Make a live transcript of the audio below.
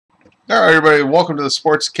Alright everybody, welcome to the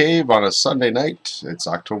Sports Cave on a Sunday night. It's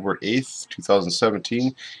October 8th,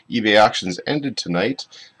 2017. eBay auctions ended tonight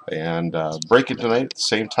and break it tonight at the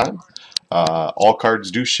same time. All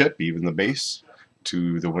cards do ship, even the base,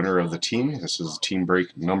 to the winner of the team. This is team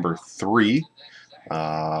break number 3.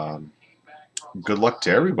 Good luck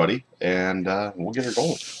to everybody, and we'll get her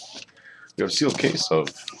going. We have a sealed case of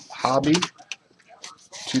Hobby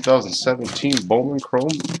 2017 Bowman Chrome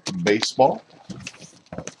Baseball.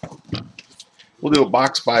 We'll do it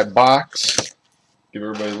box by box, give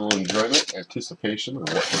everybody a little enjoyment, anticipation of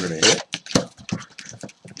what we're going to hit.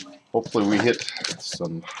 Hopefully we hit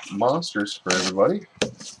some monsters for everybody.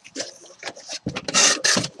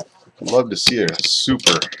 Love to see a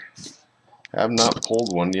super. Have not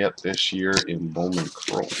pulled one yet this year in Bowman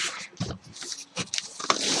Chrome.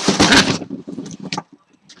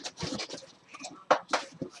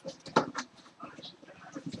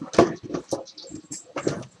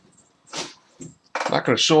 Not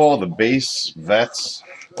going to show all the base vets.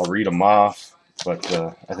 I'll read them off, but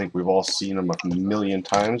I think we've all seen them a million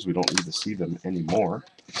times. We don't need to see them anymore.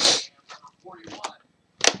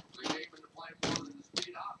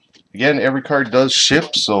 Again, every card does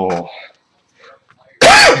ship, so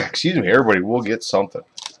excuse me, everybody will get something.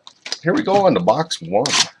 Here we go on to box 1.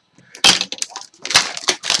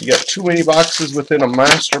 You got 2 mini boxes within a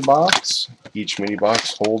master box. Each mini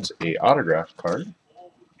box holds a autograph card.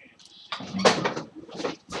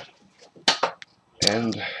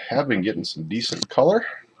 And have been getting some decent color.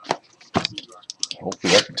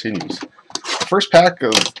 Hopefully that continues. The first pack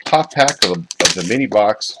of top pack of the mini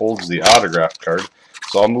box holds the autograph card,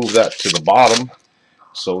 so I'll move that to the bottom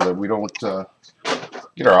so that we don't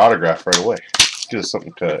get our autograph right away. Gives us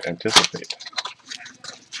something to anticipate.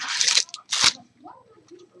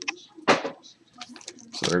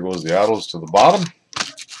 So there goes the autos to the bottom.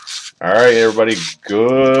 All right, everybody,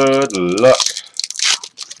 good luck.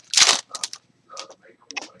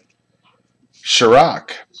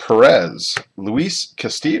 Chirac, Perez, Luis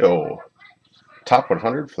Castillo, top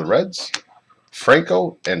 100 for the Reds,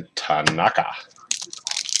 Franco, and Tanaka.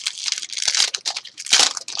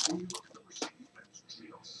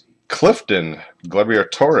 Clifton, Gleyber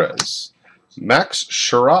Torres, Max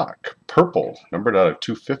Chirac, purple, numbered out of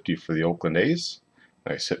 250 for the Oakland A's.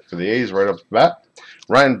 Nice hit for the A's right off the bat.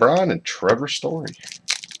 Ryan Braun and Trevor Story.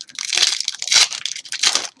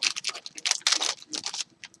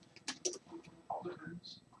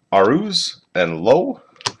 Aruz and Lowe.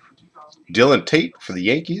 Dylan Tate for the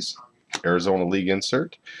Yankees. Arizona League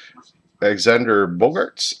insert. Alexander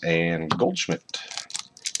Bogarts and Goldschmidt.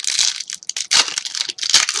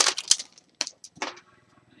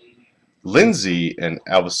 Lindsay and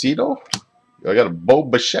Alvacido. I got a Bo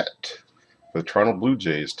Bichette for the Toronto Blue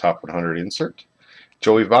Jays, top 100 insert.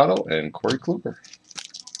 Joey Votto and Corey Kluber.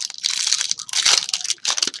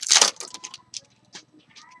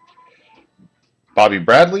 Bobby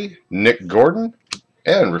Bradley, Nick Gordon,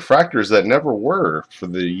 and refractors that never were for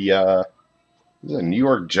the New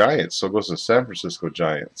York Giants. So it goes to San Francisco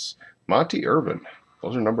Giants. Monty Irvin.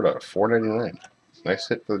 Those are numbered out of 499. Nice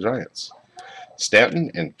hit for the Giants.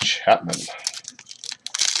 Stanton and Chapman.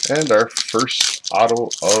 And our first auto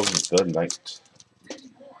of the night.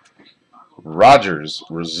 Rogers,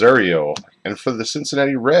 Rosario, and for the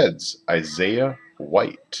Cincinnati Reds, Isaiah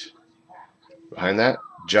White. Behind that,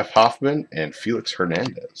 Jeff Hoffman and Felix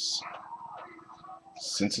Hernandez.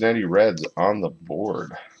 Cincinnati Reds on the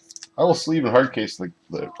board. I will sleeve and hard case the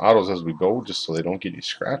autos as we go, just so they don't get any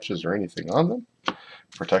scratches or anything on them.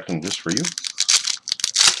 Protect them just for you.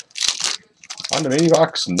 On to mini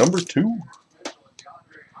box number 2.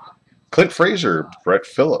 Clint Frazier, Brett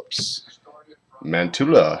Phillips,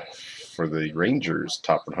 Mantula for the Rangers,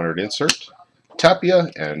 top 100 insert.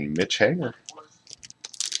 Tapia and Mitch Hanger.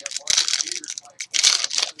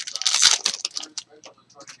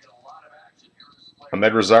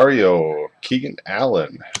 Ahmed Rosario, Keegan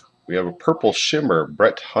Allen. We have a purple shimmer,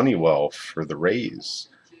 Brett Honeywell for the Rays.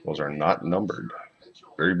 Those are not numbered.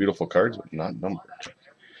 Very beautiful cards, but not numbered.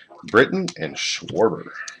 Britton and Schwarber.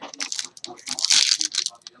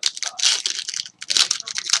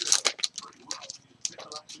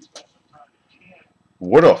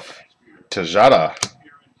 Woodruff, Tejada,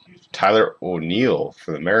 Tyler O'Neill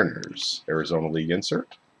for the Mariners, Arizona League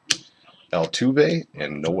insert. Altuve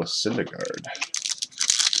and Noah Syndergaard.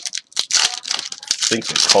 I think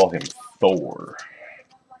they call him Thor.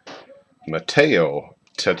 Mateo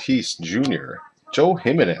Tatis Jr., Joe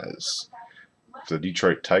Jimenez for the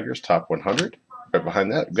Detroit Tigers, top 100. Right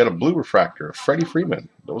behind that, we've got a blue refractor of Freddie Freeman.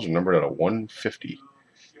 Those are numbered out of 150.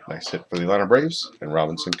 Nice hit for the Atlanta Braves and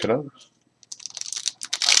Robinson Cano.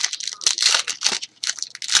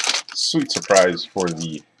 sweet surprise for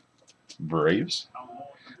the Braves.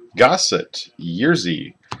 Gossett,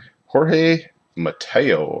 Yerzy, Jorge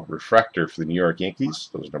Mateo, refractor for the New York Yankees.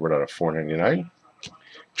 Those numbered out of 499.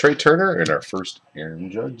 Trey Turner, and our first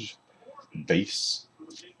Aaron Judge base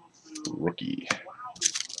rookie.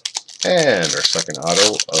 And our second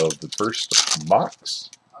auto of the first box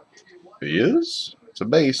is, it's a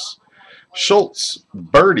base, Schultz,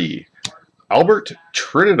 Birdie, Albert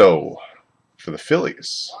Trinidad for the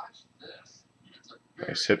Phillies.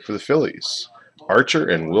 Nice hit for the Phillies. Archer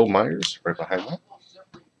and Will Myers right behind that.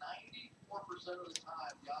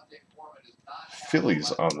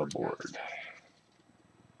 Phillies on the board.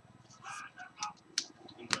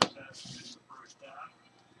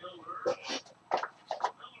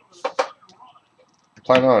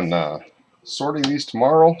 Plan on sorting these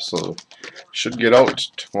tomorrow, so should get out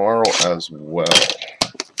tomorrow as well.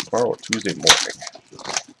 Tomorrow, Tuesday morning.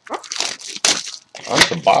 On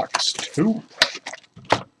to box 2.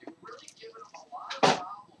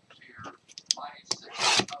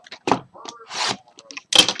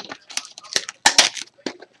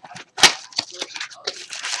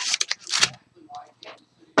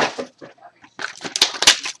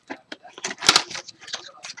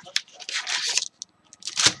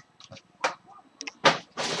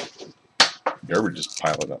 Garbage just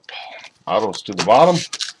piling up. Autos to the bottom,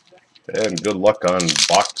 and good luck on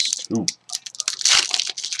box 2.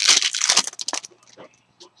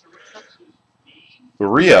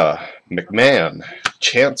 Uriah, McMahon,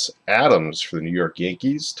 Chance Adams for the New York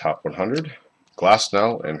Yankees, top 100.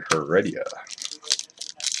 Glasnow and Heredia.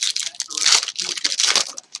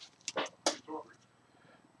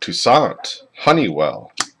 Toussaint,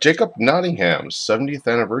 Honeywell, Jacob Nottingham's 70th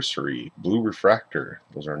anniversary, blue refractor.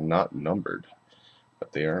 Those are not numbered,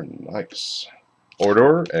 but they are nice.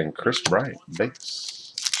 Odor and Chris Bryant,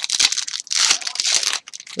 base.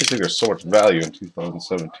 I think there's so much value in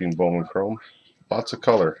 2017 Bowman Chrome. Lots of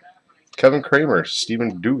color. Kevin Kramer,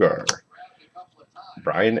 Steven Dugar,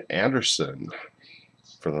 Brian Anderson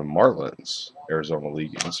for the Marlins, Arizona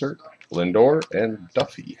League insert, Lindor and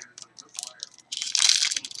Duffy.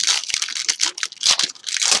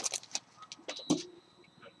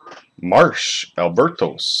 Marsh,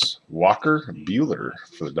 Albertos, Walker, Buehler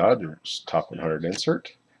for the Dodgers, top 100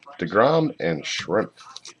 insert, DeGrom and Shrimp.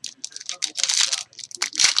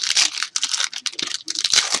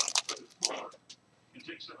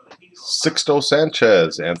 Sixto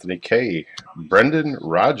Sanchez, Anthony K, Brendan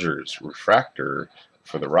Rodgers, refractor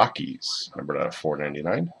for the Rockies, numbered out of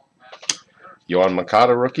 499. Yohan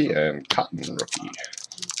Moncada rookie and Cotton rookie.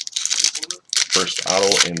 First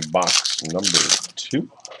auto in box number 2.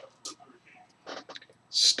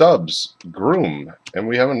 Stubbs, Groom, and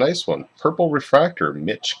we have a nice one. Purple refractor,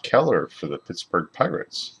 Mitch Keller for the Pittsburgh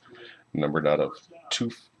Pirates, numbered out of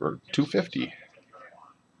 250.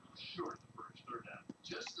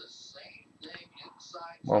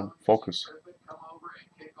 Come on, focus.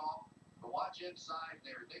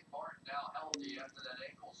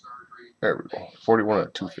 There we go. 41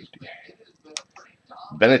 at 250.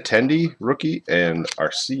 Benintendi, rookie, and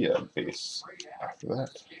Arcia, base after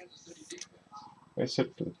that. Nice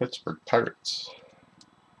hit for the Pittsburgh Pirates.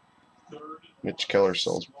 Mitch Keller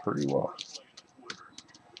sells pretty well.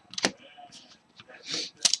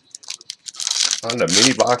 On to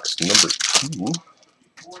mini box number 2.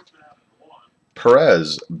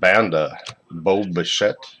 Perez, Banda, Bo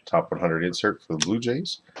Bichette, top 100 insert for the Blue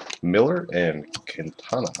Jays. Miller and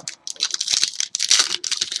Quintana.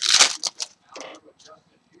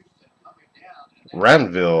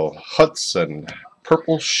 Ranville, Hudson,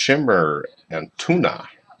 Purple Shimmer, and Tuna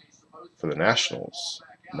for the Nationals,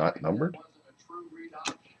 not numbered.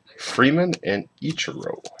 Freeman and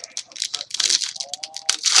Ichiro.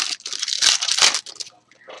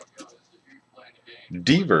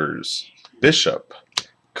 Devers, Bishop,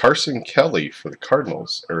 Carson Kelly for the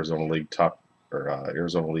Cardinals, Arizona League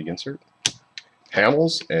Arizona League insert.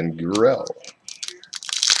 Hamels and Gurrell.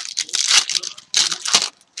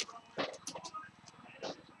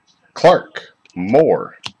 Clark,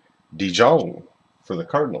 Moore, Dijon for the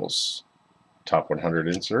Cardinals, top 100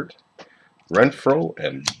 insert. Renfro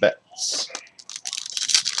and Betts.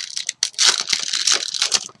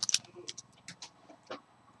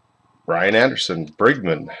 Brian Anderson,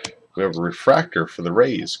 Brigman. We have a refractor for the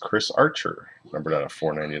Rays, Chris Archer, numbered out of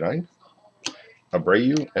 499.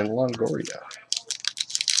 Abreu and Longoria.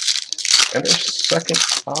 And their second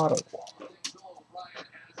auto.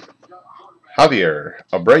 Javier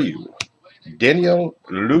Abreu, Daniel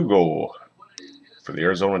Lugo for the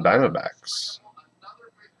Arizona Diamondbacks.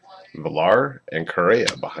 Villar and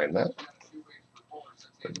Correa behind that.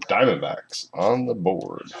 The Diamondbacks on the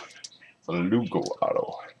board. Lugo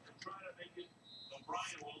auto.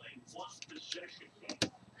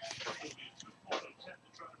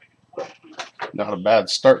 Not a bad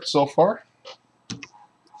start so far.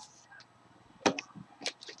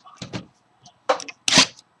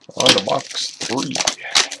 On to box 3.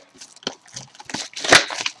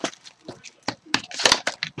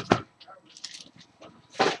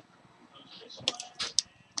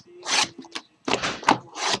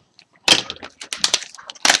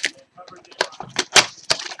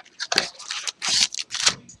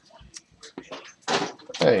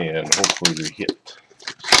 And hopefully we hit.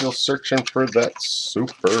 Still searching for that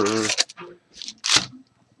super.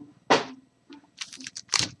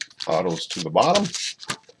 Autos to the bottom.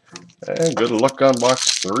 And good luck on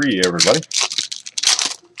box 3, everybody.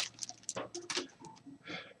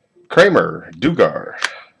 Kramer, Dugar,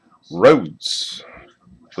 Rhodes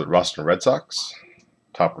for the Boston Red Sox.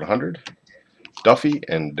 Top 100. Duffy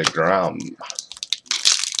and DeGrom.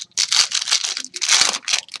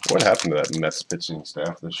 What happened to that Mets pitching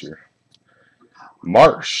staff this year?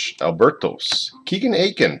 Marsh, Albertos, Keegan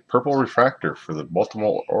Aiken, purple refractor for the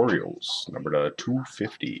Baltimore Orioles, number to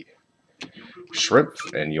 250. Shrimp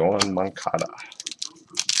and Yohan Moncada.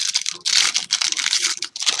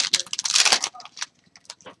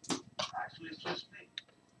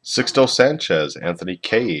 Sixto Sanchez, Anthony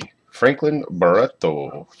K, Franklin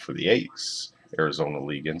Barreto for the A's, Arizona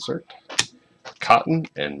League insert. Cotton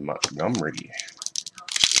and Montgomery.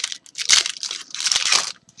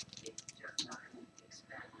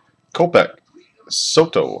 Kopech,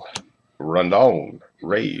 Soto, Rondon,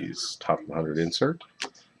 Rays, top 100 insert.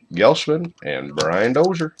 Gelshman and Brian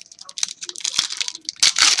Dozier.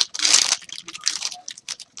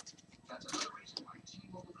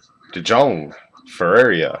 DeJong,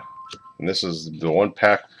 Ferreira, and this is the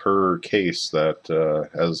 1-pack per case that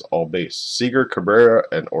has all base. Seager, Cabrera,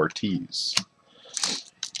 and Ortiz.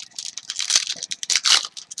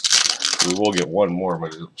 We will get one more,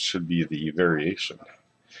 but it should be the variation.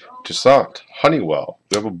 Toussaint, Honeywell.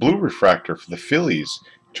 We have a blue refractor for the Phillies.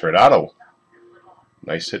 Trinado.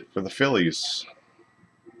 Nice hit for the Phillies.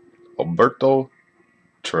 Alberto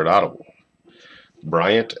Trinado.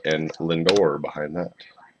 Bryant and Lindor behind that.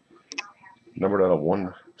 Numbered out of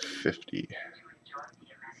 150.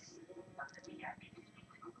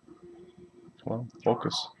 Come on,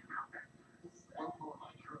 focus.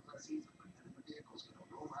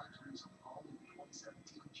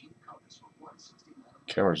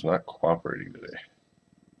 Camera's not cooperating today.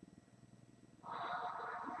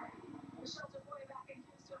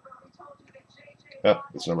 Ah,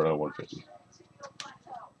 it's numbered out of 150.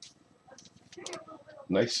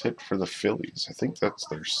 Nice hit for the Phillies. I think that's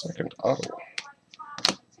their second auto.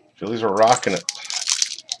 Phillies are rocking it.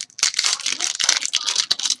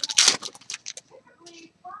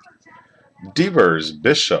 Devers,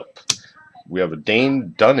 Bishop. We have a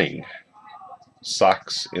Dane Dunning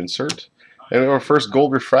Sox insert. And we have our first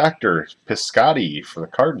gold refractor, Piscotty for the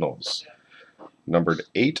Cardinals. Numbered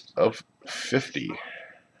 8 of 50.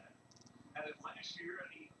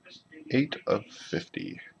 8 of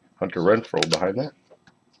 50. Hunter Renfroe behind that.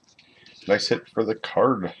 Nice hit for the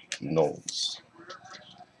Cardinals.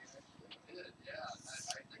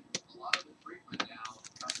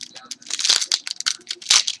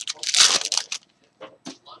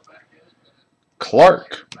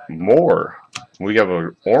 Clark, Moore. We have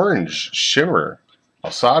an orange shimmer,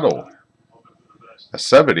 Acevedo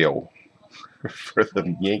for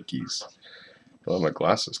the Yankees. I'll have my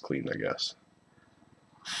glasses cleaned, I guess.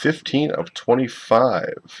 15 of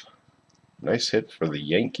 25. Nice hit for the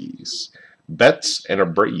Yankees. Betts and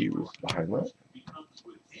Abreu behind that.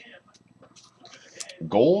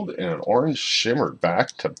 Gold and an orange shimmer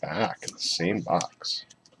back to back in the same box.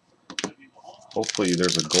 Hopefully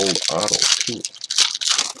there's a gold auto too.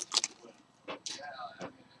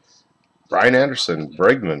 Brian Anderson,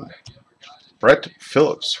 Bregman. Brett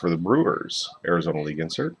Phillips for the Brewers, Arizona League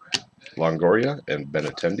insert. Longoria and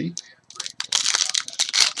Benintendi.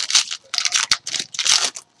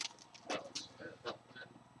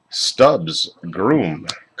 Stubbs, Groom,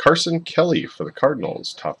 Carson Kelly for the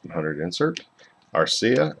Cardinals, top 100 insert.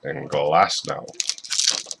 Arcia and Glasnow.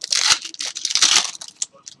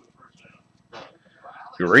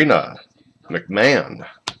 Urena, McMahon.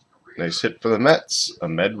 Nice hit for the Mets.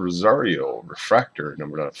 Ahmed Rosario, refractor,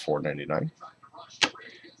 numbered out of 499.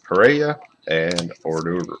 Pereira and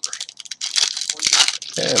Order.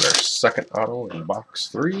 And our second auto in box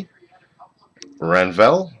 3.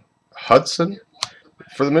 Ranvel, Hudson.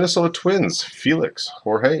 For the Minnesota Twins, Felix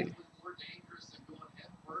Jorge.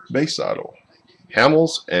 Base auto.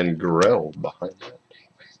 Hamels and Gurrell behind that.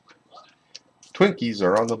 Twinkies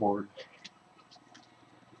are on the board.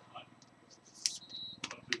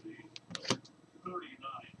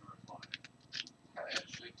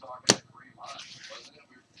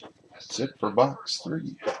 That's it for box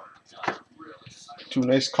 3. Two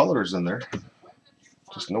nice colors in there.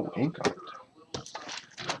 Just no ink on it.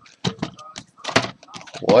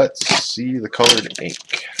 Let's see the colored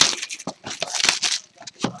ink.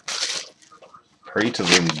 Pray to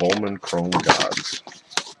them Bowman Chrome gods.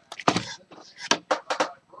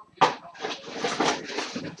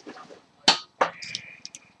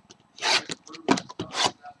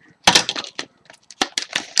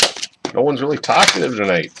 No one's really talkative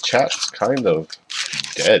tonight. Chat's kind of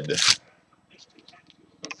dead.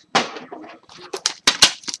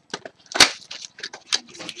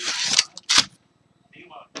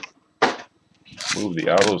 Move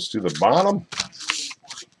the autos to the bottom.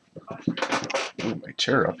 Move my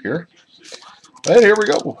chair up here. And here we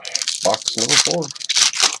go. Box number 4.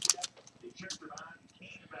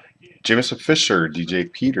 Jameson Fisher,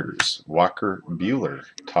 DJ Peters, Walker Buehler,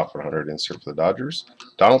 top 100 insert for the Dodgers,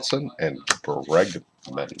 Donaldson, and Bregman.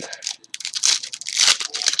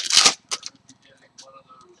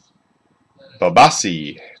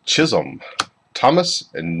 Babasi, Chisholm, Thomas,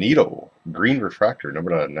 and Nito, green refractor,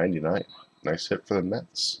 numbered out of 99. Nice hit for the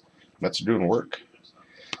Mets. Mets are doing work.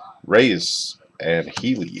 Reyes and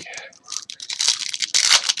Healy.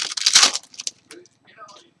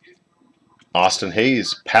 Austin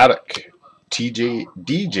Hayes, Paddock,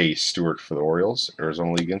 DJ Stewart for the Orioles,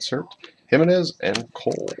 Arizona League insert, Jimenez, and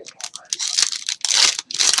Cole.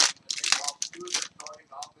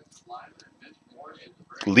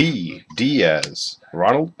 Lee, Diaz,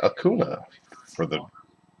 Ronald Acuna for the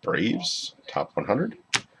Braves, top 100,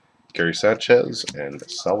 Gary Sanchez, and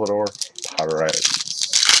Salvador Perez.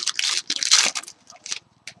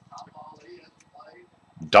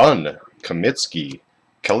 Dunn, Kamitsky,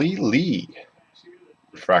 Kelly Lee,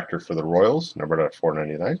 refractor for the Royals, numbered at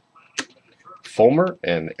 499. Fulmer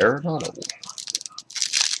and Arenado.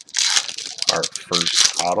 Our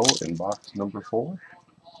first auto in box number 4.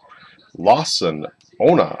 Lawson,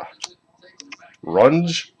 Ona,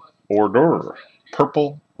 Runge Order,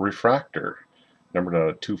 purple refractor, numbered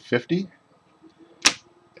at 250.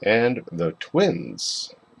 And the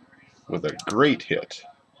Twins with a great hit.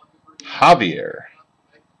 Javier,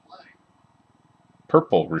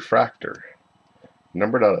 purple refractor,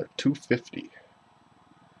 numbered out at 250.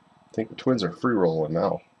 I think the Twins are free rolling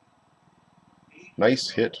now. Nice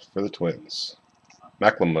hit for the Twins.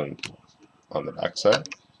 McLemore on the backside.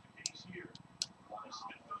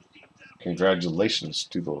 Congratulations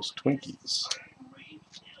to those Twinkies.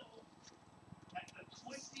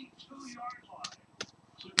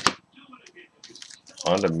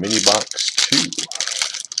 On to mini box 2.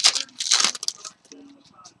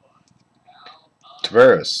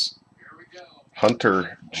 Tavares,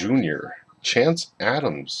 Hunter Jr., Chance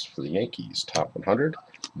Adams for the Yankees, top 100.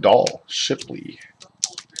 Dahl, Shipley.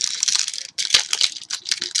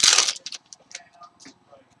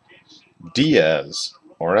 Diaz,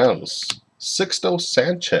 Orioles, Sixto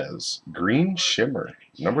Sanchez, green shimmer,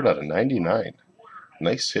 numbered out of 99.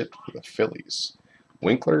 Nice hit for the Phillies.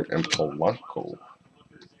 Winkler and Polanco.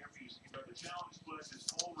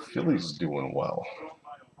 Phillies doing well.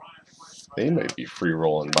 They might be free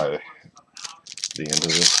rolling by the end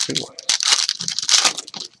of this too.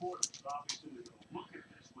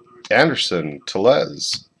 Anderson,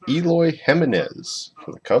 Tellez, Eloy Jimenez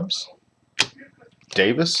for the Cubs.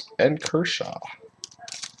 Davis and Kershaw.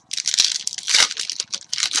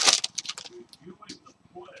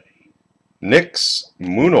 Nix,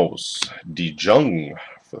 Munoz, DeJong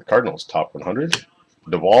for the Cardinals, top 100.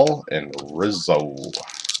 Duvall and Rizzo.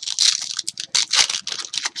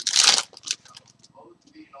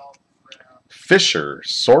 Fisher,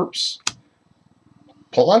 Sorps,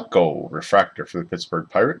 Polanco, refractor for the Pittsburgh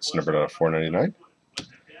Pirates, numbered out of 499.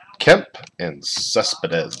 Kemp and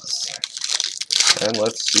Cespedes. And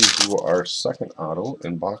let's see who our second auto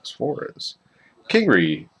in box 4 is.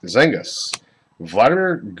 Kingery, Zengas,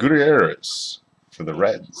 Vladimir Gutierrez for the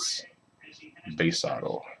Reds, base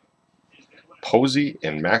auto. Posey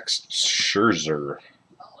and Max Scherzer.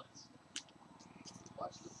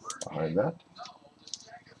 Behind that,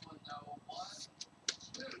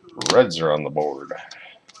 Reds are on the board.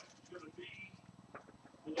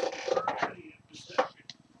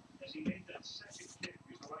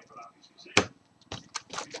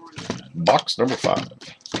 Box number 5.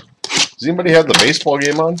 Does anybody have the baseball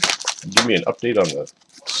game on? Give me an update on the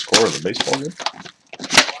score of the baseball game.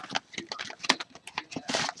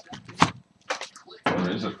 Or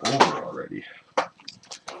is it over already?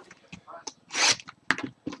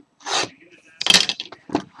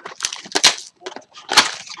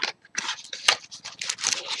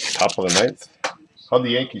 Top of the 9th. How'd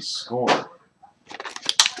the Yankees score?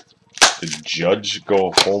 Did Judge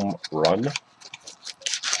go home run.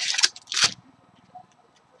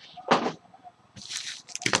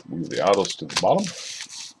 Move the autos to the bottom.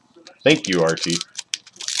 Thank you, RT.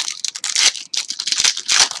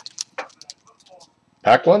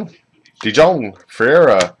 Pack one. Dijon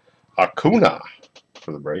Ferreira Acuna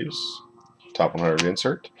for the Braves. Top 100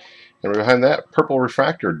 insert. And behind that, purple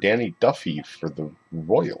refractor, Danny Duffy for the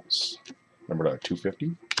Royals. Number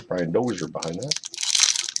 250. Brian Dozier behind that.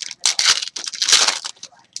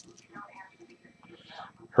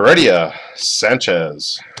 Heredia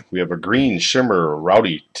Sanchez. We have a green shimmer,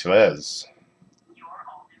 Rowdy Tellez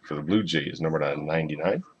for the Blue Jays. Number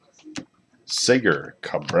 99. Seger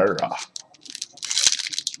Cabrera.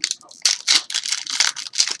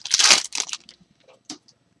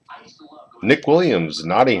 Nick Williams,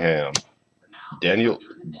 Nottingham. Daniel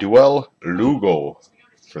Duel Lugo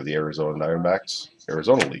for the Arizona Diamondbacks,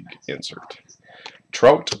 Arizona League insert.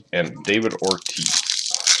 Trout and David Ortiz,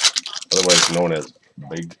 otherwise known as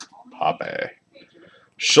Big Pape.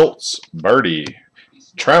 Schultz, Birdie,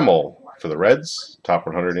 Trammell for the Reds, top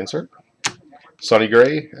 100 insert. Sonny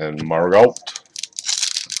Gray and Margot.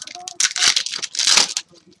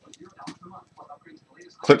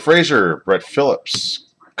 Clint Frazier, Brett Phillips,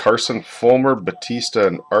 Carson Fulmer, Batista,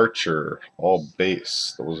 and Archer, all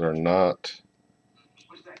base. Those are not.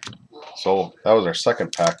 So that was our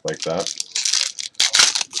second pack like that,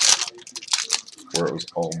 where it was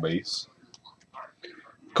all base.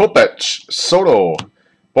 Kopech, Soto,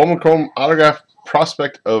 Bowman Chrome autograph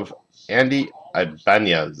prospect of Andy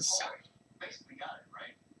Ibanez.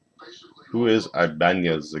 Who is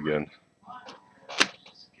Ibanez again?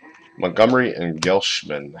 Montgomery and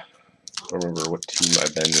Gelshman. I don't remember what team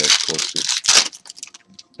Ibanez goes to.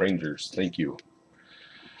 Rangers, thank you.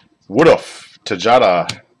 Woodruff, Tejada,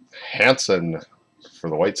 Hansen for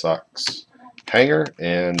the White Sox. Hanger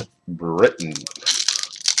and Britton.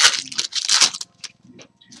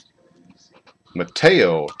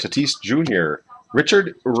 Mateo, Tatis Jr.,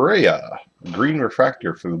 Richard Urea, green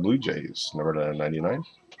refractor for the Blue Jays, number 99.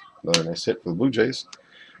 Another nice hit for the Blue Jays.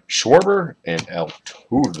 Schwarber and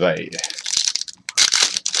Altuve.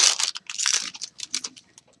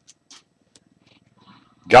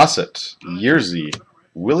 Gossett, Yerzy,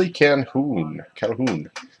 Willie Calhoun.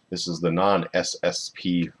 This is the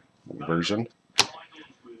non-SSP version.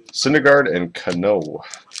 Syndergaard and Cano.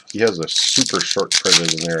 He has a super short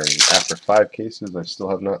printed in there, and after 5 cases, I still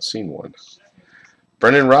have not seen one.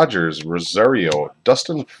 Brendan Rodgers, Rosario,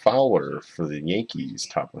 Dustin Fowler for the Yankees,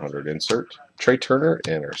 top 100 insert. Trey Turner,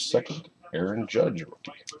 and our second Aaron Judge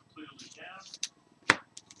rookie.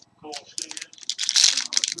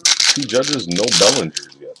 2 Judges, no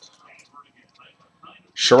Bellingers yet.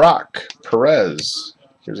 Chirac, Perez.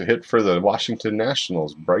 Here's a hit for the Washington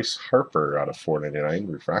Nationals. Bryce Harper out of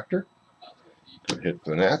 499 refractor. Good hit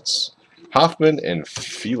for the Nats. Hoffman and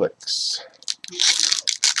Felix.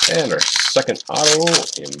 And our second auto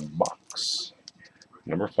in box.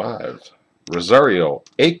 Number 5. Rosario,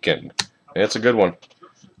 Aiken. And it's a good one.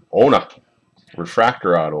 Ona.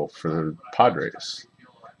 Refractor auto for the Padres.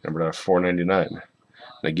 Number 499. And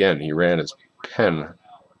again, he ran his pen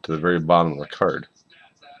to the very bottom of the card.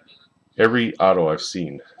 Every auto I've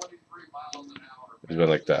seen has been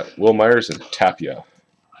like that. Will Myers and Tapia.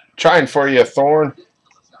 Trying for you, Thorne.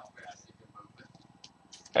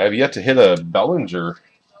 I have yet to hit a Bellinger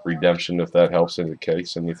redemption, if that helps in the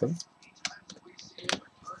case anything.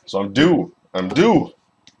 So I'm due. I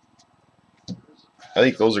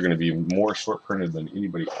think those are going to be more short printed than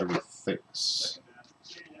anybody ever thinks.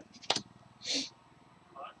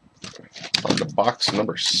 On to box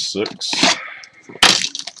number 6.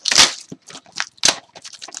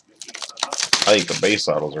 I think the base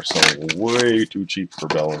autos are selling way too cheap for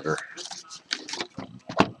Bellinger.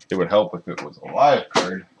 It would help if it was a live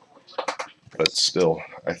card, but still,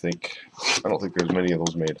 I don't think there's many of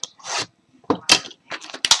those made.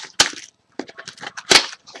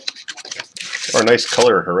 Or a nice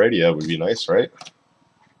color Heredia would be nice, right?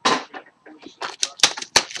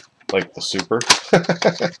 Like the Super.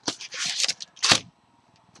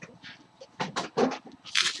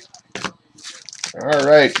 All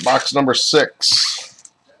right, box number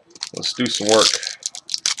 6. Let's do some work.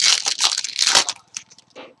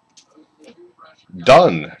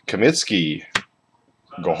 Dunn, Kamitsky,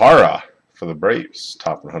 Gohara for the Braves.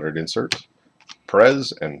 Top 100 insert.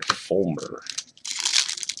 Perez and Fulmer.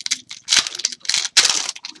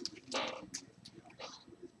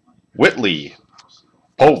 Whitley,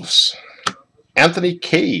 Poves, Anthony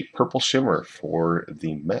K. Purple Shimmer for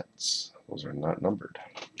the Mets. Those are not numbered.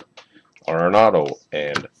 Arenado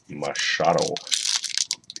and Machado.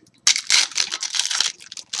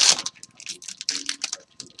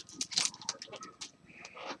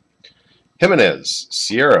 Jimenez,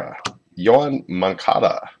 Sierra, Yohan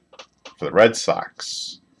Moncada for the Red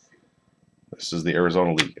Sox. This is the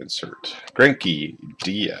Arizona League insert. Greinke,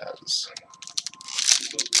 Diaz.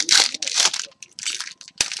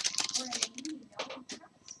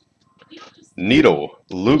 Nito,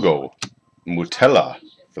 Lugo, Mutella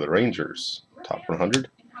for the Rangers. Top 100.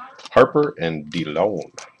 Harper and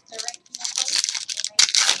DeLone.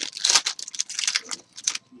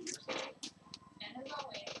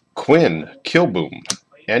 Quinn, Kilboom,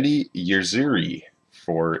 Andy Yerziri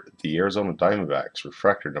for the Arizona Diamondbacks.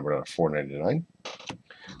 Refractor number out of 499.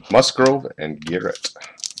 Musgrove and Garrett.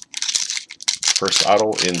 First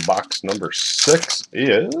auto in box number 6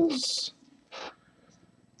 is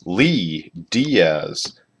Lee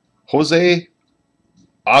Diaz, Jose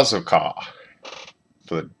Azoka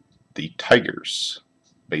for the Tigers.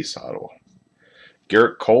 Base auto.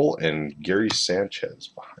 Garrett Cole and Gary Sanchez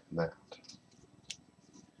behind that.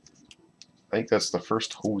 I think that's the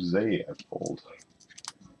first Jose I've pulled.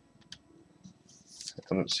 I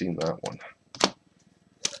haven't seen that one.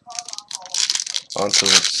 On to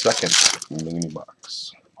the second mini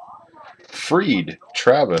box. Freed,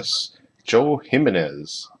 Travis, Joe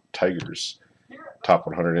Jimenez, Tigers. Top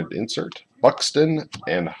 100 insert. Buxton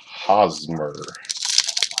and Hosmer.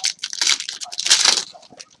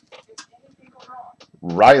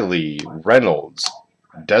 Riley, Reynolds,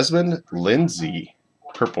 Desmond Lindsay.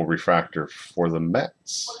 Purple refractor for the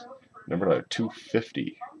Mets. Number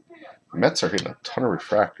 250. Mets are hitting a ton of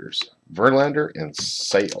refractors. Verlander and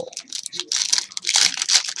Sale.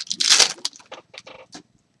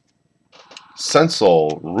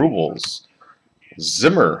 Senzel, Rubles,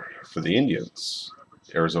 Zimmer for the Indians.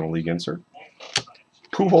 Arizona League insert.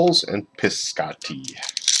 Pujols and Piscotty.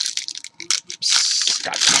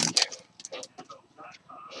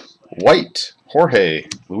 White, Jorge,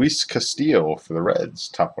 Luis Castillo for the Reds.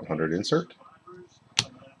 Top 100 insert.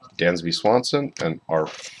 Dansby Swanson and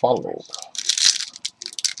Arfalo.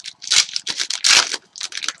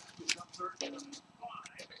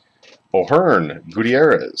 O'Hearn,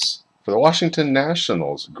 Gutierrez for the Washington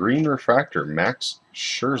Nationals. Green refractor, Max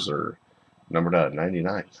Scherzer, numbered out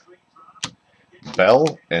 99.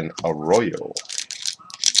 Bell and Arroyo.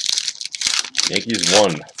 Yankees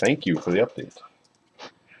won. Thank you for the update.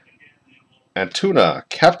 Antuna,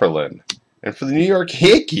 Kaperlin, and for the New York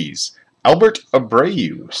Yankees, Albert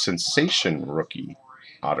Abreu, sensation rookie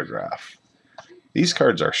autograph. These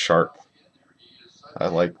cards are sharp. I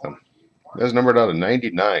like them. That's numbered out of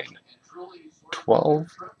 99. 12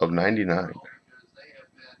 of 99.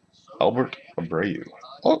 Albert Abreu.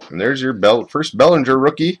 Oh, and there's your first Bellinger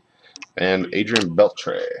rookie and Adrian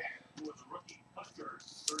Beltre.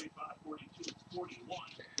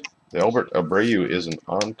 The Albert Abreu is an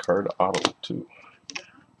on-card auto, too.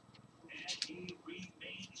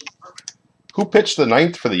 Who pitched the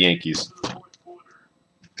 9th for the Yankees?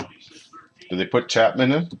 Did they put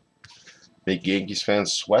Chapman in? Make Yankees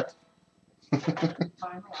fans sweat?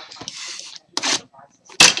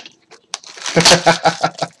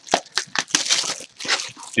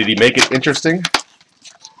 Did he make it interesting?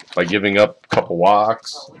 By giving up a couple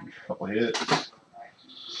walks, a couple hits?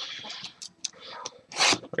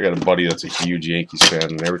 I got a buddy that's a huge Yankees fan,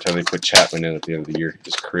 and every time they put Chapman in at the end of the year, he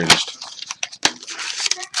just cringed.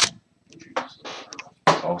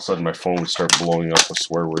 All of a sudden, my phone would start blowing up with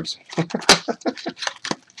swear words. Put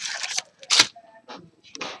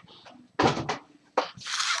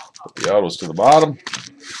the autos to the bottom.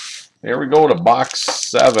 Here we go to box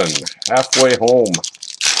 7. Halfway home.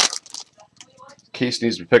 Case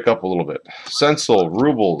needs to pick up a little bit. Senzel,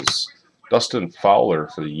 Rubles, Dustin Fowler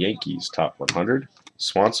for the Yankees, top 100.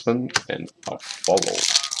 Swanson and Affollo.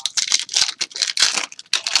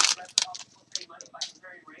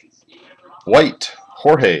 White,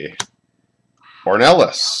 Jorge,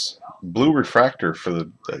 Ornelas, blue refractor for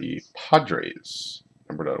the Padres,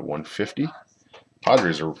 numbered out of 150.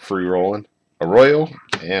 Padres are free rolling. Arroyo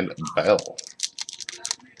and Bell.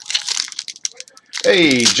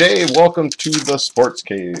 Hey Jay, welcome to the Sports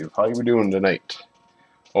Cave. How you doing tonight?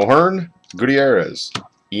 O'Hearn, Gutierrez,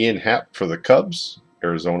 Ian Happ for the Cubs,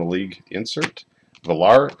 Arizona League insert,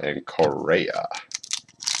 Villar and Correa.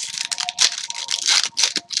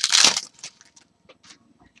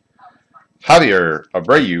 Javier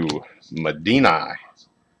Abreu Medina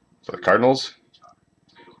for the Cardinals.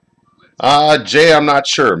 Jay, I'm not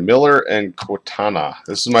sure. Miller and Quintana.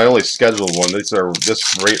 This is my only scheduled one. This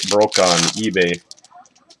rate broke on eBay.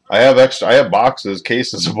 I have boxes,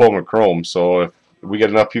 cases of Bowman Chrome. So if we get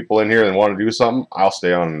enough people in here and want to do something, I'll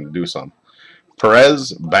stay on and do something.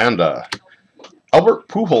 Perez Banda. Albert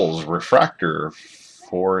Pujols refractor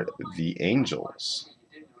for the Angels.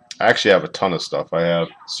 I actually have a ton of stuff. I have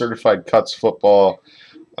Certified Cuts football.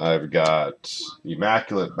 I've got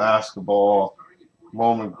Immaculate basketball,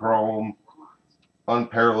 Bowman Chrome,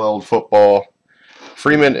 Unparalleled football,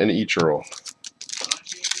 Freeman and Ichiro.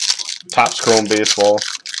 Topps Chrome Baseball.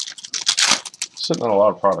 Sitting on a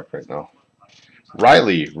lot of product right now.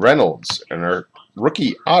 Riley, Reynolds, and our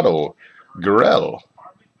rookie auto, Gurrell,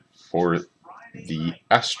 for the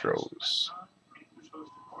Astros.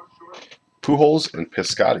 Pujols and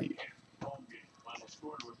Piscotty.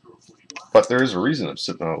 But there is a reason I'm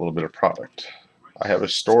sitting on a little bit of product. I have a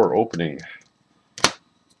store opening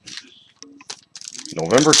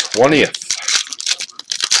November 20th.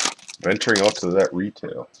 Venturing out to that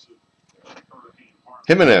retail.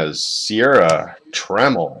 Jimenez, Sierra,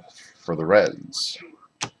 Trammell for the Reds.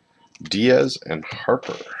 Diaz and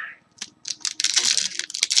Harper.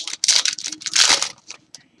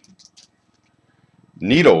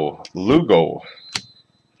 Nito, Lugo,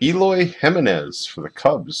 Eloy Jimenez for the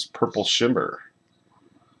Cubs, Purple Shimmer.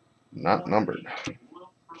 Not numbered.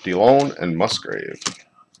 DeLone and Musgrave.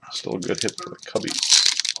 Still a good hit for the Cubbies.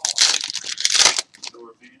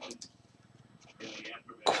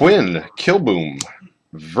 Quinn, Kilboom,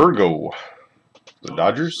 Virgo, the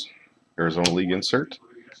Dodgers, Arizona League insert.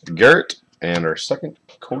 Garrett, and our second,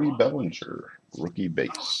 Cody Bellinger, rookie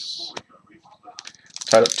base.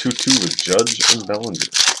 Tied up 2-2 with Judge and Bellinger.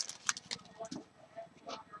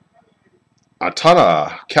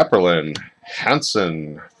 Atana, Kapperlin,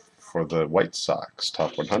 Hansen for the White Sox,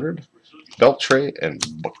 top 100. Beltre and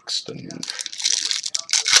Buxton.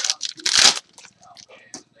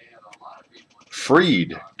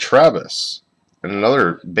 Freed, Travis, and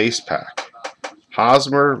another base pack.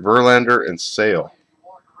 Hosmer, Verlander, and Sale.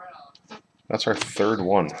 That's our third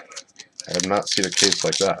one. I have not seen a case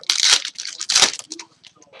like that.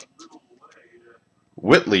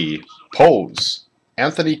 Whitley, Pose,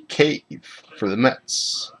 Anthony Cave for the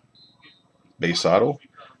Mets. Base auto.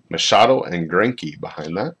 Machado and Greinke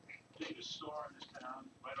behind that.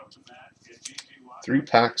 3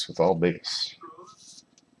 packs with all base.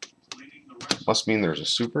 Must mean there's a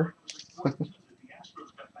super.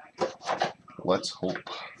 Let's hope.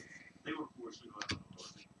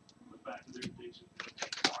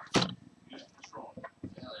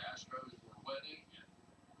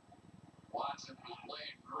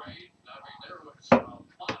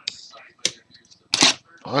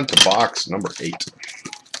 On to box number 8.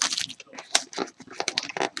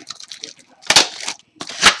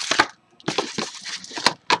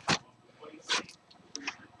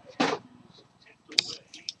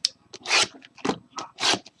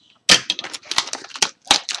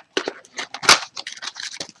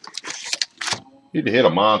 Need to hit a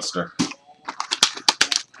monster.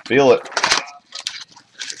 Feel it.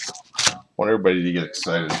 Want everybody to get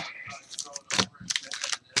excited.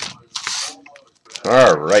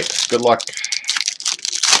 Alright, good luck.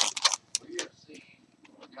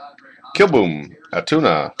 Kilboom,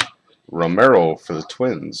 Atuna, Romero for the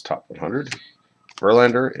Twins, top 100.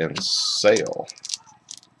 Verlander and Sale.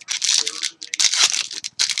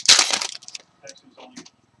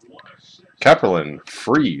 Kapperlin,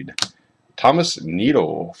 Freed. Thomas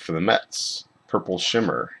Nito for the Mets. Purple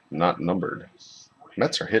Shimmer, not numbered.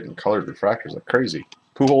 Mets are hitting colored refractors like crazy.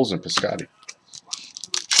 Pujols and Piscotty.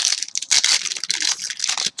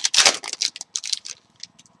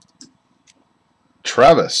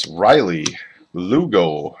 Travis, Riley,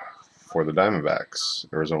 Lugo for the Diamondbacks,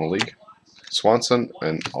 Arizona League. Swanson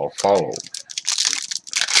and Alfaro.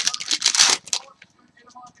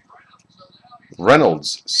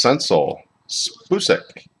 Reynolds, Sensel,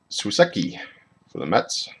 Suseki for the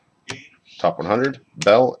Mets. Top 100,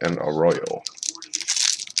 Bell and Arroyo.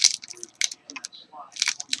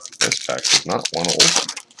 This pack does not want to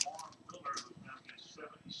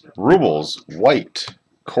open. Rubles, White,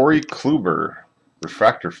 Corey Kluber,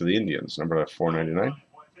 refractor for the Indians, number at 499.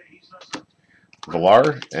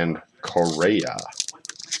 Villar and Correa.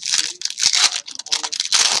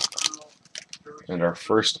 And our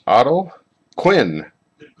first auto, Quinn,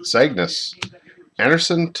 Zagnus,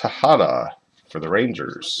 Anderson Tejada for the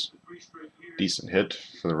Rangers. Decent hit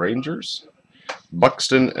for the Rangers.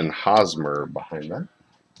 Buxton and Hosmer behind that.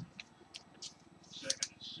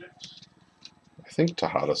 I think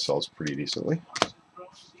Tejada sells pretty decently.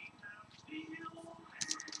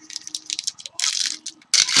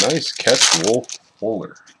 Nice catch, Wolf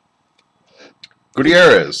Fuller.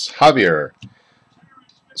 Gutierrez, Javier,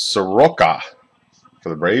 Soroka for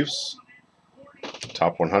the Braves.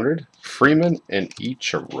 Top 100. Freeman and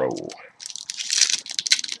Ichiro.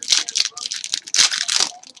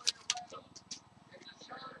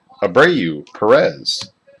 Abreu,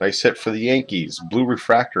 Perez, Nice hit for the Yankees. Blue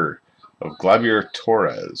refractor of Gleyber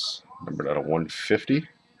Torres, numbered out of 150.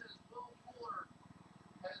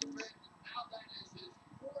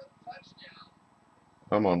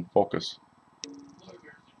 Come on, focus.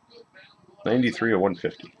 93 of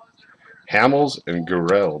 150. Hamels and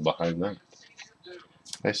Gurriel behind that.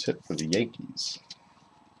 Nice hit for the Yankees.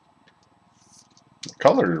 The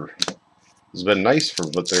color has been nice for,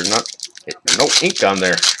 but they're not. No ink on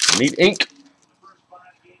there. Need ink.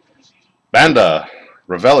 Banda,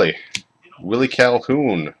 Ravelli, Willie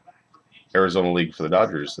Calhoun, Arizona League for the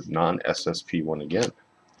Dodgers, the non-SSP one again.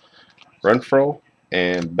 Renfroe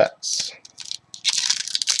and Betts.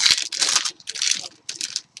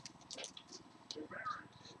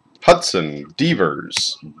 Hudson,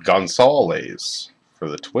 Devers, Gonzalez for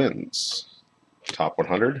the Twins. Top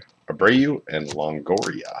 100, Abreu and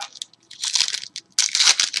Longoria.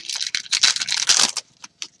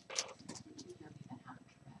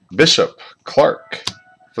 Bishop, Clark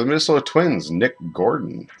for the Minnesota Twins, Nick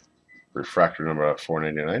Gordon. Refractor number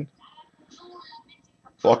 499.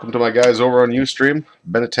 Welcome to my guys over on Ustream,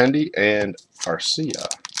 Benintendi and Arcia.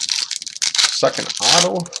 Second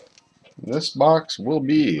auto in this box will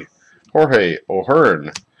be Jorge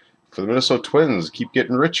O'Hearn for the Minnesota Twins. Keep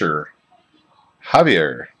getting richer.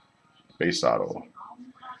 Javier, base auto.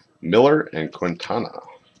 Miller and Quintana.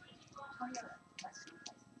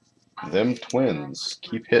 Them Twins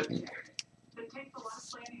keep hitting.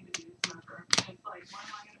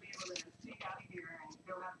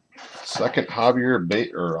 Second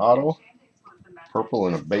Javier auto. Purple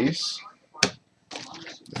and a base.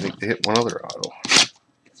 I think they hit one other auto.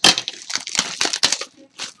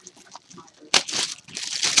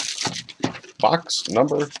 Box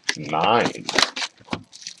number 9.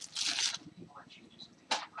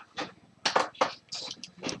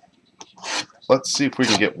 Let's see if we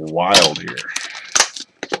can get wild here.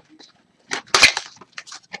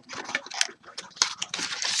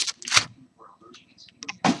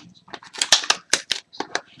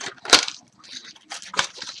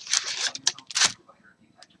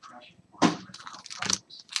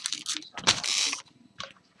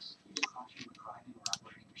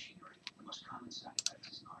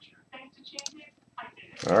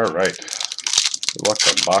 All right. Good luck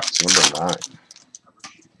on box number 9.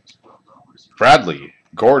 Bradley,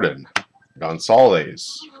 Gordon,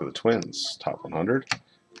 Gonzalez for the Twins, top 100.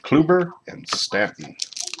 Kluber and Stanton.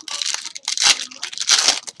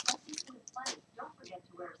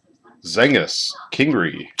 Zengus,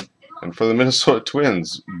 Kingery, and for the Minnesota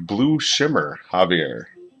Twins, Blue Shimmer, Javier,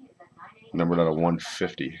 numbered out of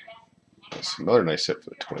 150. That's another nice hit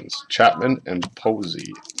for the Twins. Chapman and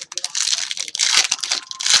Posey.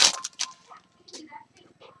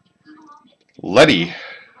 Letty,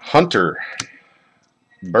 Hunter,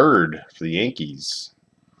 Bird for the Yankees,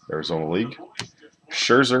 Arizona League.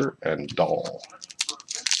 Scherzer and Dahl.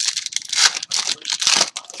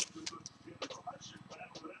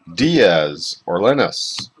 Diaz,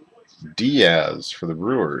 Orlenis, Diaz for the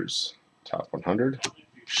Brewers, top 100.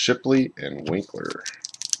 Shipley and Winkler.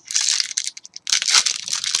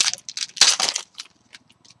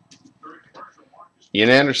 Ian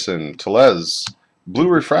Anderson, Tellez, Blue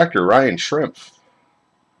Refractor, Ryan Shrimpf,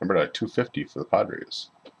 number 250 for the Padres.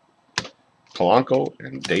 Polanco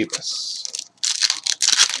and Davis.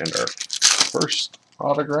 And our first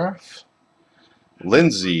autograph,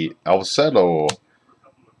 Lindsay Alcedo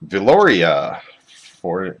Villoria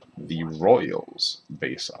for the Royals,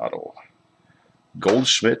 base auto.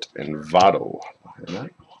 Goldschmidt and Votto.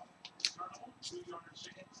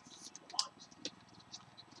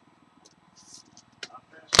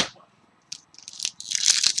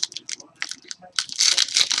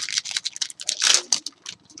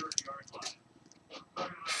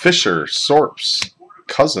 Fisher, Sorps,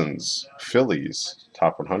 Cousins, Phillies,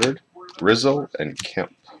 top 100. Rizzo and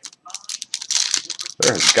Kemp.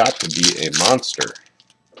 There has got to be a monster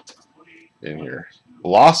in here.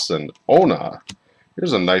 Lawson, Ona.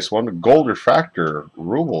 Here's a nice one. Gold refractor,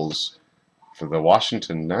 Rubles for the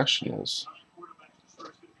Washington Nationals.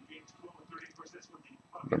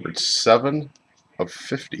 Numbered 7 of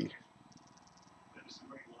 50.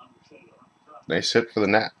 Nice hit for the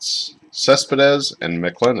Nats. Cespedes and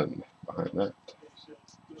McLennan behind that.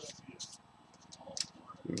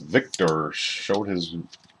 Victor showed his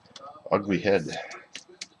ugly head.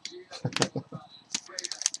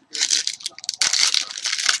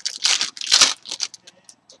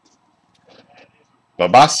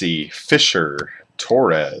 Babasi, Fisher,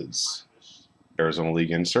 Torres, Arizona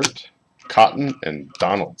League insert. Cotton and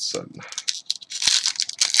Donaldson.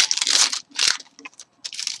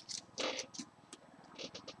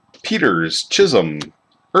 Peters, Chisholm,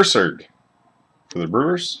 Ursurg for the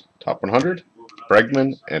Brewers, top 100.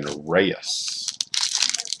 Bregman and Reyes.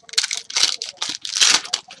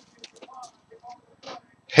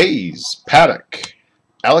 Hayes, Paddock,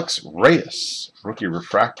 Alex Reyes, rookie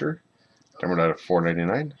refractor, numbered out of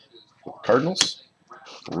 499 for the Cardinals.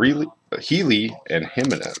 Healy and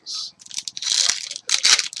Jimenez.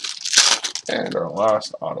 And our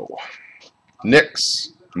last auto.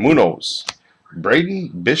 Knicks, Munoz,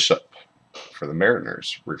 Braden Bishop for the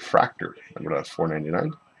Mariners, refractor, numbered out of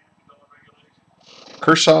 499.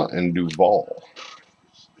 Kershaw and Duvall.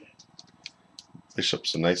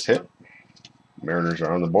 Bishop's a nice hit. Mariners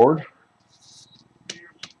are on the board.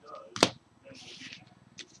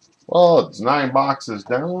 Well, it's 9 boxes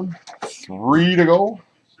down, 3 to go.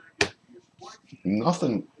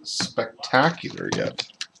 Nothing spectacular yet.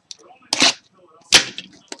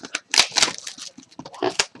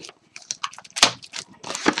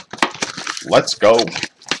 Let's go.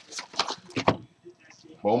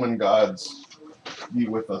 Bowman gods, be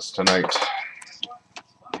with us tonight.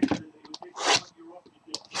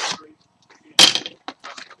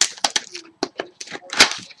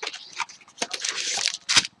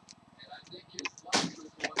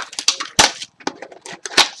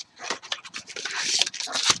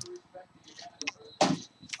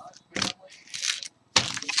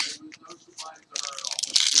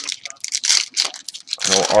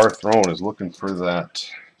 I know our throne is looking for that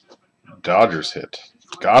Dodgers hit.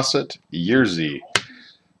 Gossett, Yerzy,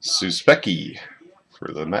 Suspecki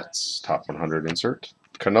for the Mets, top 100 insert.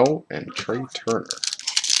 Cano and Trey Turner.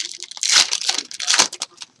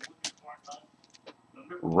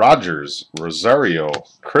 Rogers, Rosario,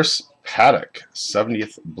 Chris Paddock,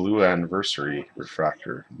 70th Blue Anniversary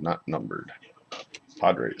refractor, not numbered.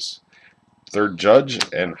 Padres. Third Judge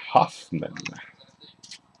and Hoffman.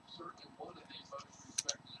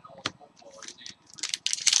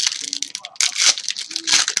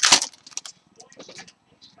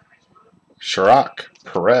 Chirac,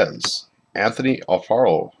 Perez, Anthony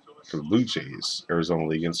Alfaro for the Blue Jays, Arizona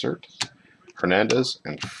League insert. Hernandez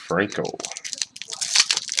and Franco.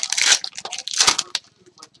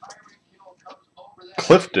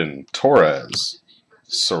 Clifton, Torres,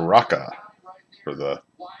 Soraka for the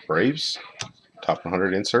Braves, top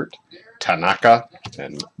 100 insert. Tanaka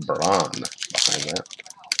and Braun behind that.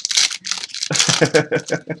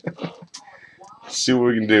 See what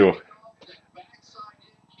we can do.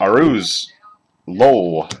 Aruz,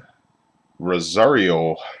 Lowe,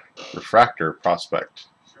 Rosario, refractor prospect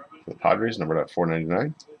for the Padres, numbered at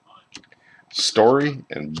 499. Story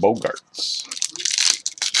and Bogarts.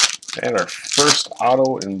 And our first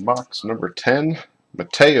auto in box number 10,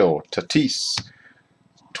 Mateo Tatis.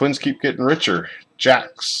 Twins keep getting richer.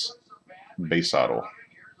 Jax, base auto.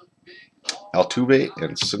 Altuve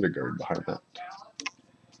and Syndergaard behind that.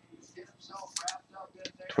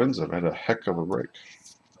 Twins have had a heck of a break.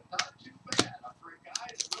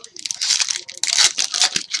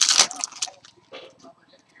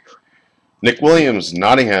 Nick Williams,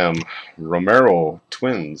 Nottingham, Romero,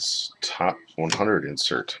 Twins, top 100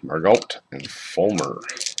 insert. Margot and Fulmer.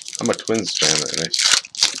 I'm a Twins fan, and I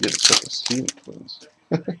get such a steam Twins.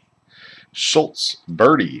 Schultz,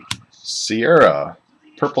 Birdie, Sierra,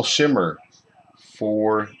 Purple Shimmer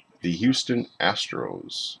for the Houston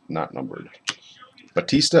Astros, not numbered.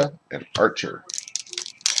 Batista and Archer.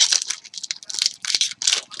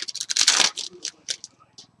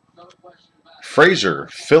 Frazier,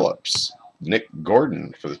 Phillips, Nick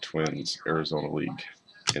Gordon for the Twins, Arizona League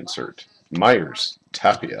insert. Myers,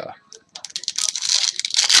 Tapia.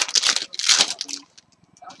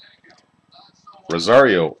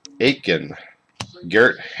 Rosario, Aiken,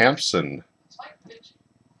 Garrett Hampson,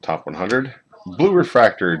 top 100. Blue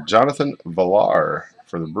refractor, Jonathan Villar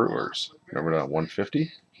for the Brewers, numbered at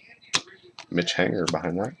 150. Mitch Hanger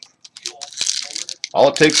behind that. All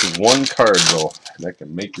it takes is one card, though, and that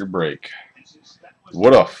can make your break.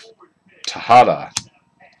 Woodruff, Tejada,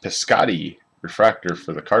 Piscotty, refractor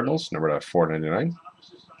for the Cardinals, numbered at 499.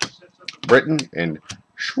 Britton and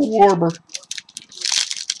Schwarber.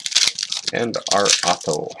 And our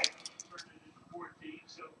auto.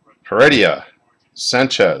 Heredia,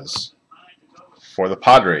 Sanchez for the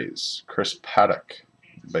Padres, Chris Paddock,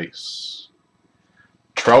 base.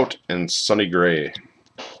 Trout and Sonny Gray.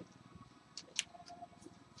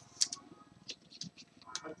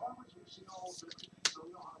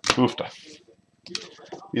 Oofta.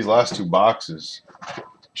 These last 2 boxes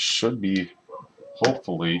should be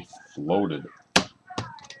hopefully loaded.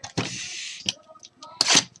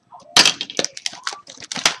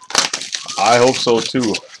 I hope so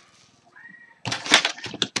too.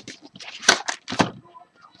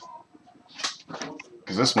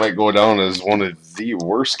 Because This might go down as one of the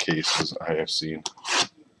worst cases I have seen.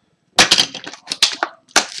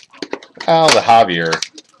 Well, the Javier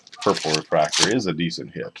purple refractor is a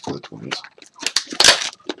decent hit for the Twins.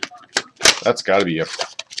 That's got to be a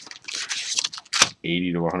 $80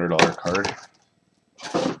 to $100 card.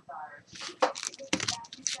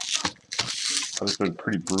 That's been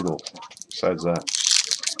pretty brutal. Besides that,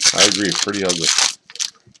 I agree, pretty ugly.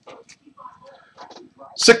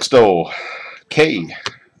 Sixto K.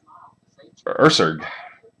 Ursurg,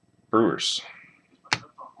 Brewers.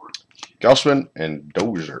 Gaussman and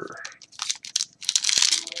Dozier.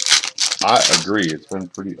 I agree, it's been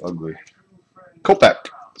pretty ugly. Kopech,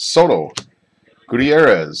 Soto,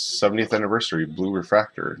 Gutierrez, 70th anniversary, blue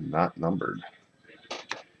refractor, not numbered.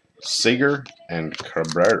 Seager and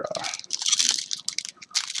Cabrera.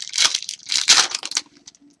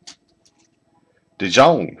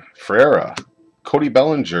 DeJong, Ferreira, Cody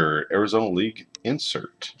Bellinger, Arizona League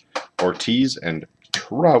insert. Ortiz and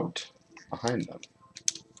Trout behind them.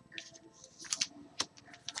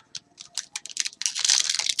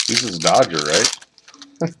 This is Dodger,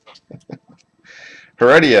 right?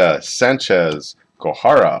 Heredia, Sanchez,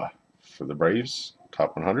 Kohara for the Braves,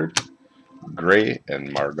 top 100. Gray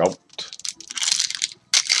and Margot.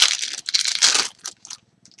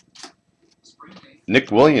 Nick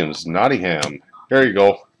Williams, Nottingham. There you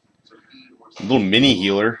go. A little mini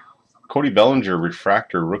healer. Cody Bellinger,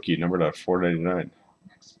 refractor rookie, numbered at $4.99.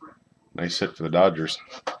 Nice hit for the Dodgers.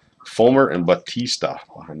 Fulmer and Batista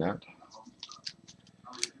behind that.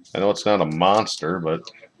 I know it's not a monster,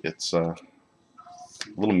 but it's a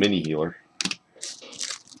little mini healer.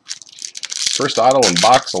 First auto in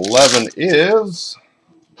box 11 is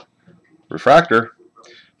refractor.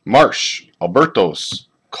 Marsh, Albertos,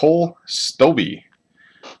 Cole Stobie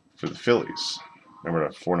for the Phillies. Remember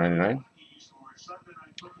that, $4.99.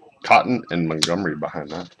 Cotton and Montgomery behind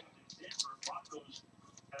that.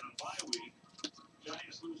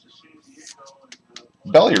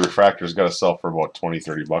 Belly refractors got to sell for about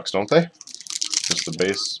 $20-$30, don't they? Just the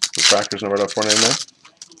base refractors, numbered at $4.99.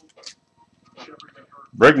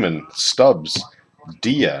 Bregman, Stubbs,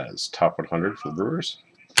 Diaz, top 100 for the Brewers.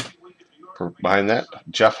 Behind that,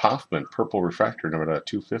 Jeff Hoffman, purple refractor, numbered at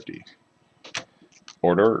 $250.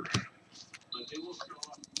 Order.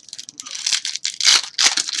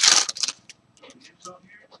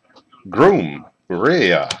 Groom,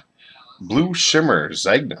 Urea, Blue Shimmer,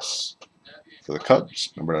 Zagnus for the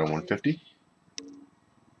Cubs, numbered at $150.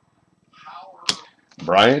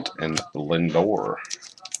 Bryant and Lindor.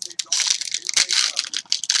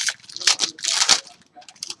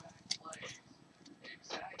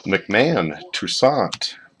 McMahon,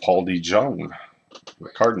 Toussaint, Paul DeJong, the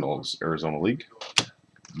Cardinals, Arizona League.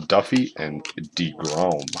 Duffy and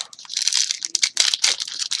DeGrom.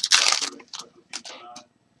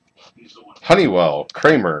 Honeywell,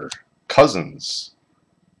 Kramer, Cousins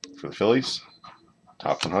for the Phillies,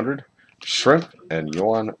 top 100. Shrimp and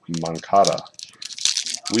Yohan Moncada.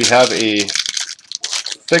 We have a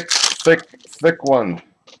thick one.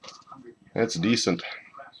 That's decent.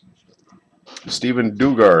 Steven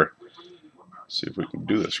Dugar. See if we can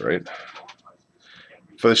do this right.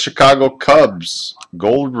 For the Chicago Cubs,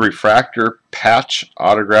 gold refractor patch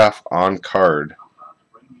autograph on card.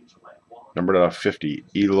 Numbered out of 50,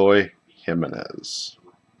 Eloy Jimenez.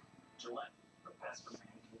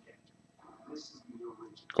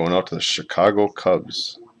 Going out to the Chicago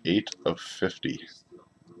Cubs, 8/50.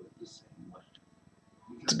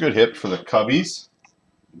 It's a good hit for the Cubbies.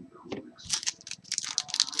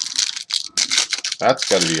 That's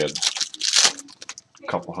got to be a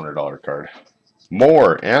couple $100 card.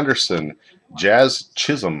 Moore, Anderson, Jazz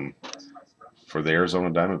Chisholm for the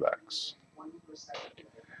Arizona Diamondbacks.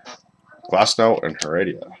 Glasnow and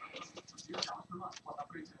Heredia.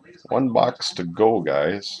 One box to go,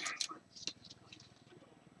 guys.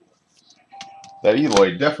 That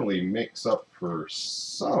Eloy definitely makes up for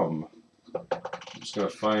some. I'm just going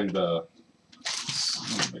to find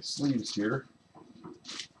my sleeves here.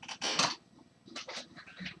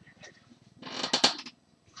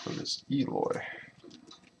 For this Eloy.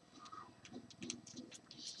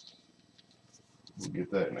 We'll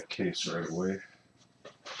get that in a case right away.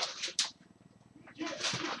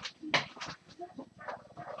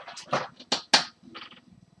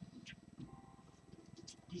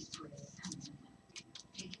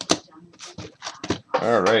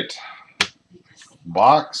 All right.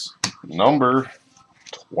 Box number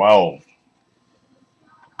 12.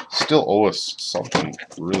 Still owe us something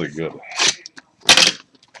really good.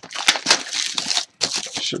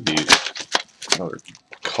 Should be another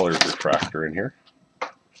colored refractor in here.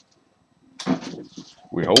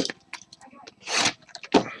 We hope.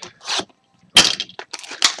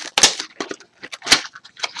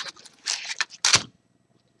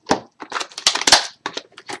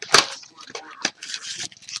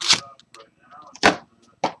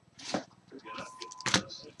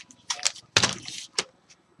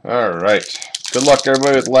 right. Good luck,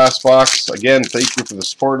 everybody, with the last box. Again, thank you for the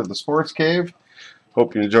support of the Sports Cave.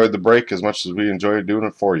 Hope you enjoyed the break as much as we enjoyed doing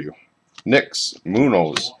it for you. Knicks,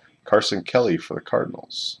 Munoz, Carson Kelly for the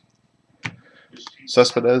Cardinals.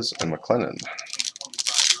 Cespedes and McLennan.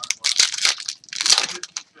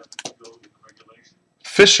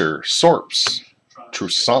 Fisher, Sorps,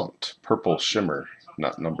 Toussaint, Purple Shimmer,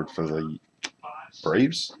 not numbered for the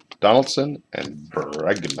Braves. Donaldson and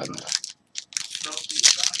Bregman.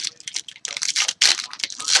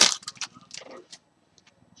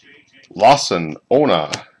 Lawson,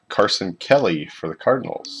 Ona, Carson Kelly for the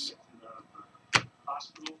Cardinals.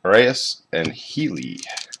 Reyes and Healy.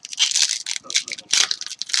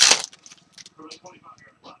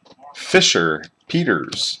 Fisher,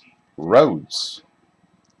 Peters, Rhodes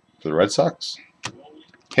for the Red Sox.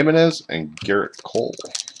 Jimenez and Garrett Cole.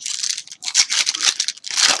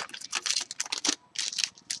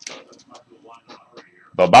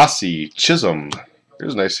 Babasi, Chisholm.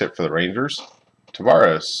 Here's a nice hit for the Rangers.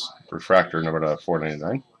 Tavares, refractor number to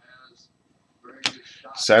 499.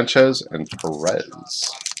 Sanchez and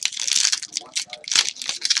Perez.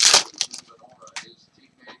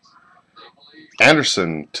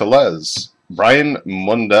 Anderson, Tellez, Brian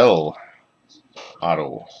Mundell,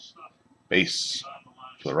 auto, base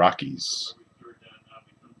for the Rockies.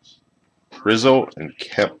 Rizzo and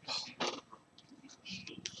Kemp.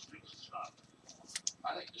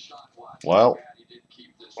 Well,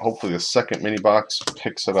 hopefully the second mini box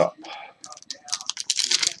picks it up.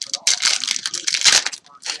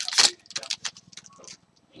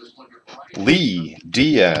 Lee,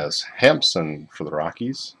 Diaz, Hampson for the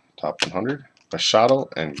Rockies, top 100. Machado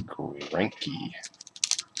and Greinke.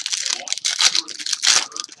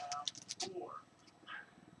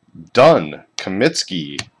 Dunn,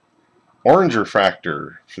 Kamitsky, orange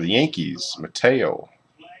refractor for the Yankees, Mateo.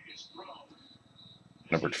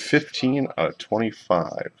 Numbered 15 out of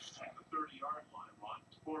 25.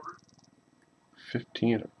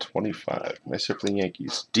 15 out of 25. Nice hit for the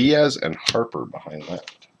Yankees. Diaz and Harper behind that.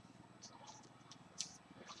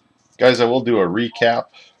 Guys, I will do a recap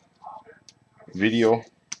video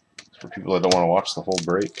for people that don't want to watch the whole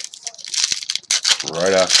break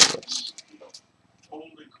right after this.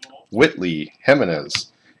 Whitley,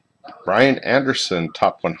 Jimenez, Brian Anderson,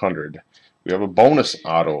 top 100. We have a bonus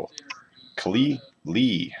auto, Kali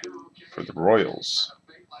Lee for the Royals.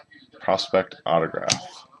 Prospect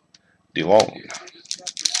autograph, DeLong.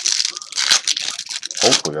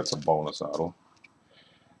 Hopefully that's a bonus auto.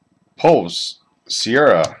 Poves,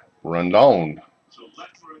 Sierra, Rondon,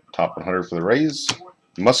 top 100 for the Rays.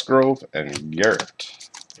 Musgrove and Garrett.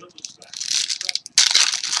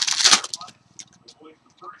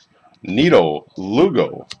 Nito,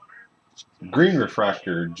 Lugo, green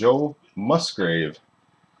refractor, Joe Musgrave,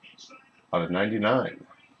 out of 99.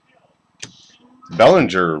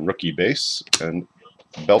 Bellinger, rookie base, and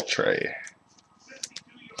Beltre.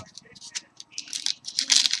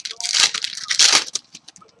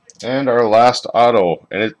 And our last auto,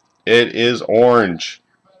 and it is orange.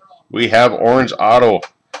 We have orange auto.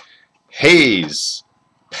 Hayes,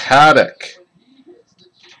 Paddock,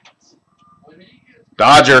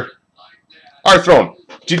 Dodger. Arthrone,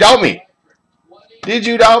 did you doubt me? Did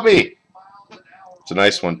you doubt me? It's a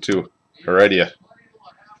nice one too. Heredia.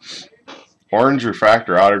 Orange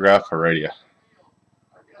refractor autograph, Heredia.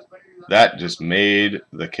 That just made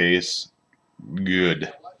the case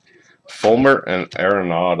good. Fulmer and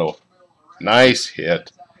Arenado. Nice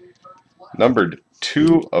hit. Numbered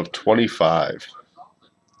 2 of 25.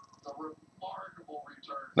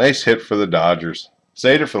 Nice hit for the Dodgers.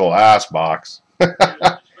 Saved it for the last box.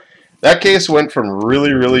 That case went from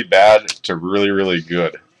really, really bad to really, really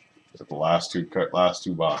good with the last two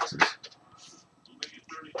boxes.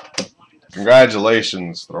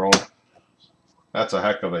 Congratulations, Throne. That's a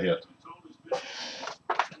heck of a hit.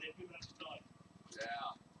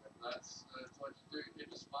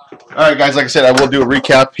 All right, guys. Like I said, I will do a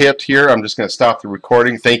recap hit here. I'm just going to stop the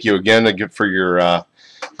recording. Thank you again for your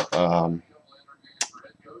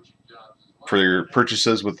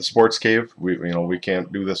purchases with the Sports Cave. We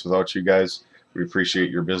can't do this without you guys. We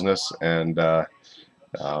appreciate your business, and be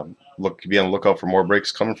on the lookout for more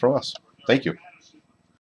breaks coming from us. Thank you.